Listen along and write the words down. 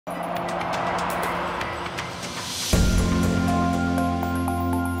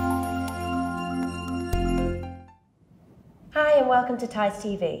welcome to Tides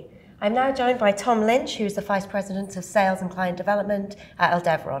TV. I'm now joined by Tom Lynch, who's the Vice President of Sales and Client Development at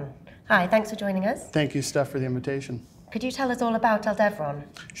Aldevron. Hi, thanks for joining us. Thank you, Steph, for the invitation. Could you tell us all about Aldevron?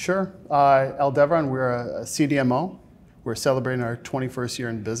 Sure. Aldevron, we're a CDMO. We're celebrating our 21st year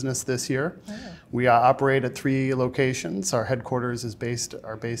in business this year. Oh. We operate at 3 locations. Our headquarters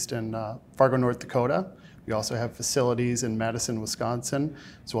are based in Fargo, North Dakota. We also have facilities in Madison, Wisconsin,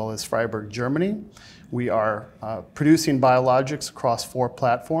 as well as Freiburg, Germany. We are producing biologics across 4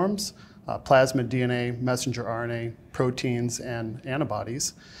 platforms: plasmid DNA, messenger RNA, proteins, and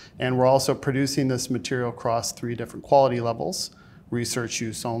antibodies. And we're also producing this material across 3 different quality levels: research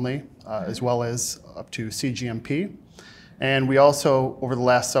use only, as well as up to cGMP. And we also, over the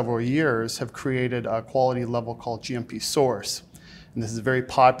last several years, have created a quality level called GMP Source. And this is a very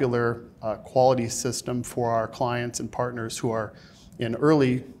popular quality system for our clients and partners who are in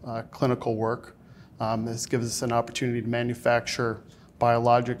early clinical work. This gives us an opportunity to manufacture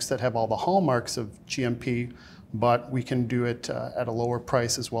biologics that have all the hallmarks of GMP, but we can do it at a lower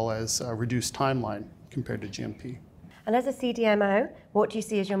price as well as a reduced timeline compared to GMP. And as a CDMO, what do you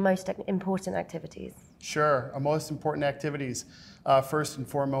see as your most important activities? Sure. Our most important activities, first and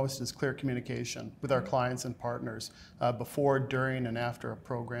foremost, is clear communication with our clients and partners before, during, and after a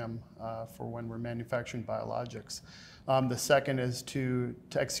program for when we're manufacturing biologics. The second is to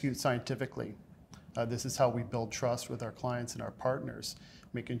execute scientifically. This is how we build trust with our clients and our partners,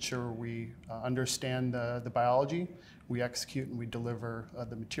 making sure we understand the biology, we execute, and we deliver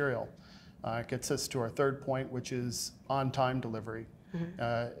the material. It gets us to our third point, which is on-time delivery.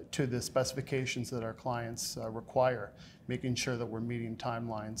 To the specifications that our clients require, making sure that we're meeting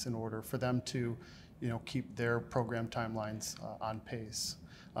timelines in order for them to keep their program timelines on pace.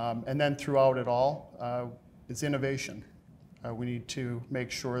 And then throughout it all is innovation. We need to make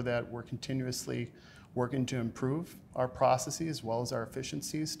sure that we're continuously working to improve our processes as well as our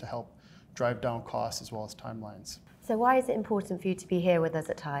efficiencies to help drive down costs as well as timelines. So why is it important for you to be here with us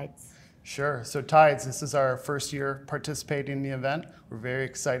at Tides? Sure. So Tides, this is our first year participating in the event. We're very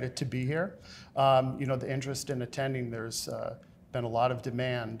excited to be here. The interest in attending, there's been a lot of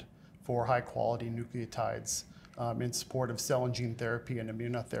demand for high quality nucleotides in support of cell and gene therapy and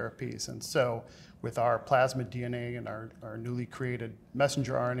immunotherapies. And so with our plasmid DNA and our newly created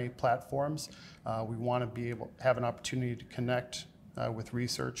messenger RNA platforms, we want to be able to have an opportunity to connect with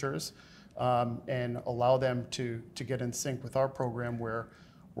researchers and allow them to get in sync with our program, where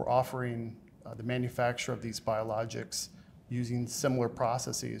we're offering the manufacture of these biologics using similar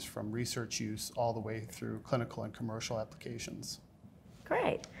processes from research use all the way through clinical and commercial applications.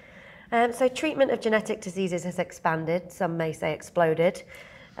 Great. So treatment of genetic diseases has expanded, some may say exploded,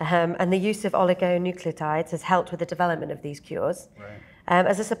 and the use of oligonucleotides has helped with the development of these cures. Right.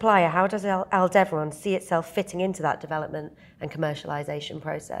 As a supplier, how does Aldevron see itself fitting into that development and commercialization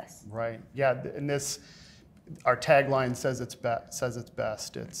process? Right. Yeah, and our tagline says it's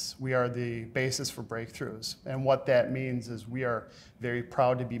best. We are the basis for breakthroughs. And what that means is we are very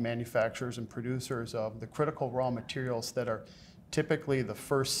proud to be manufacturers and producers of the critical raw materials that are typically the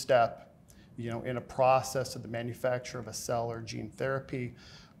first step in a process of the manufacture of a cell or gene therapy.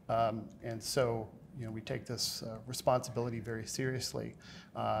 And so we take this responsibility very seriously.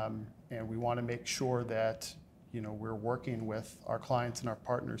 And we want to make sure that we're working with our clients and our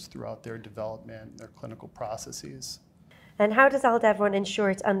partners throughout their development, their clinical processes. And how does Aldevron ensure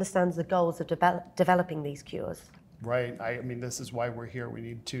it understands the goals of developing these cures? Right. I mean, this is why we're here.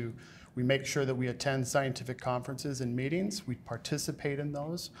 We make sure that we attend scientific conferences and meetings. We participate in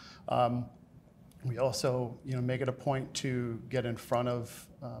those. We also, make it a point to get in front of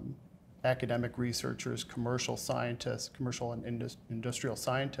academic researchers, commercial scientists, commercial and industrial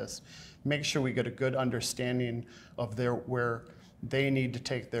scientists, make sure we get a good understanding of where they need to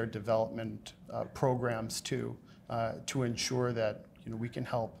take their development programs to ensure that we can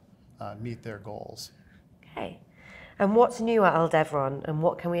help meet their goals. Okay. And what's new at Aldevron, and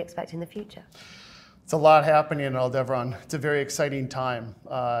what can we expect in the future? It's a lot happening in Aldevron. It's a very exciting time,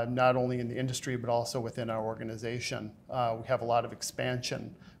 not only in the industry, but also within our organization. We have a lot of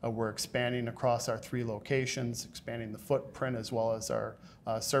expansion. We're expanding across our 3 locations, expanding the footprint as well as our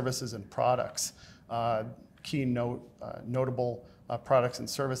services and products. Key notable products and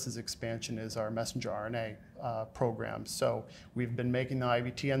services expansion is our messenger RNA program. So we've been making the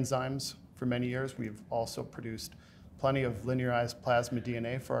IVT enzymes for many years. We've also produced plenty of linearized plasmid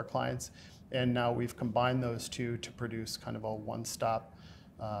DNA for our clients. And now we've combined those 2 to produce kind of a one-stop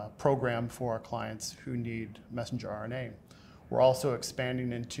program for our clients who need messenger RNA. We're also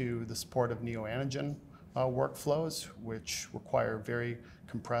expanding into the support of neoantigen workflows, which require very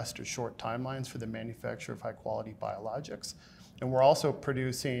compressed or short timelines for the manufacture of high-quality biologics. And we're also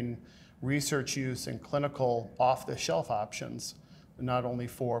producing research use and clinical off-the-shelf options, not only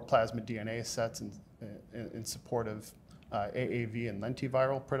for plasmid DNA sets in support of AAV and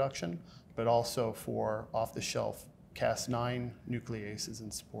lentiviral production, but also for off-the-shelf Cas9 nucleases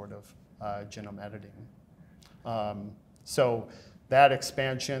in support of genome editing. So that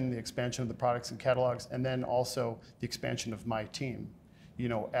expansion, the expansion of the products and catalogs, and then also the expansion of my team. You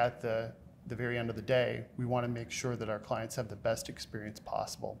know, at the very end of the day, we want to make sure that our clients have the best experience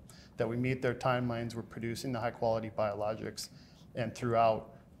possible, that we meet their timelines, we're producing the high quality biologics, and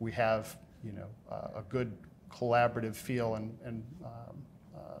throughout we have, you know, a good collaborative feel and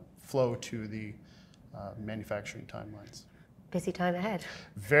flow to the manufacturing timelines. Busy time ahead.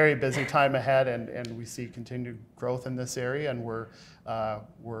 Very busy time ahead, and we see continued growth in this area, and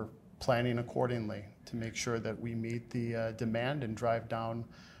we're planning accordingly to make sure that we meet the demand and drive down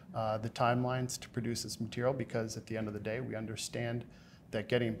the timelines to produce this material, because at the end of the day, we understand that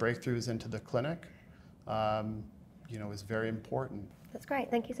getting breakthroughs into the clinic, you know, is very important. That's great.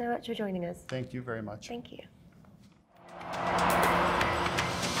 Thank you so much for joining us. Thank you very much. Thank you.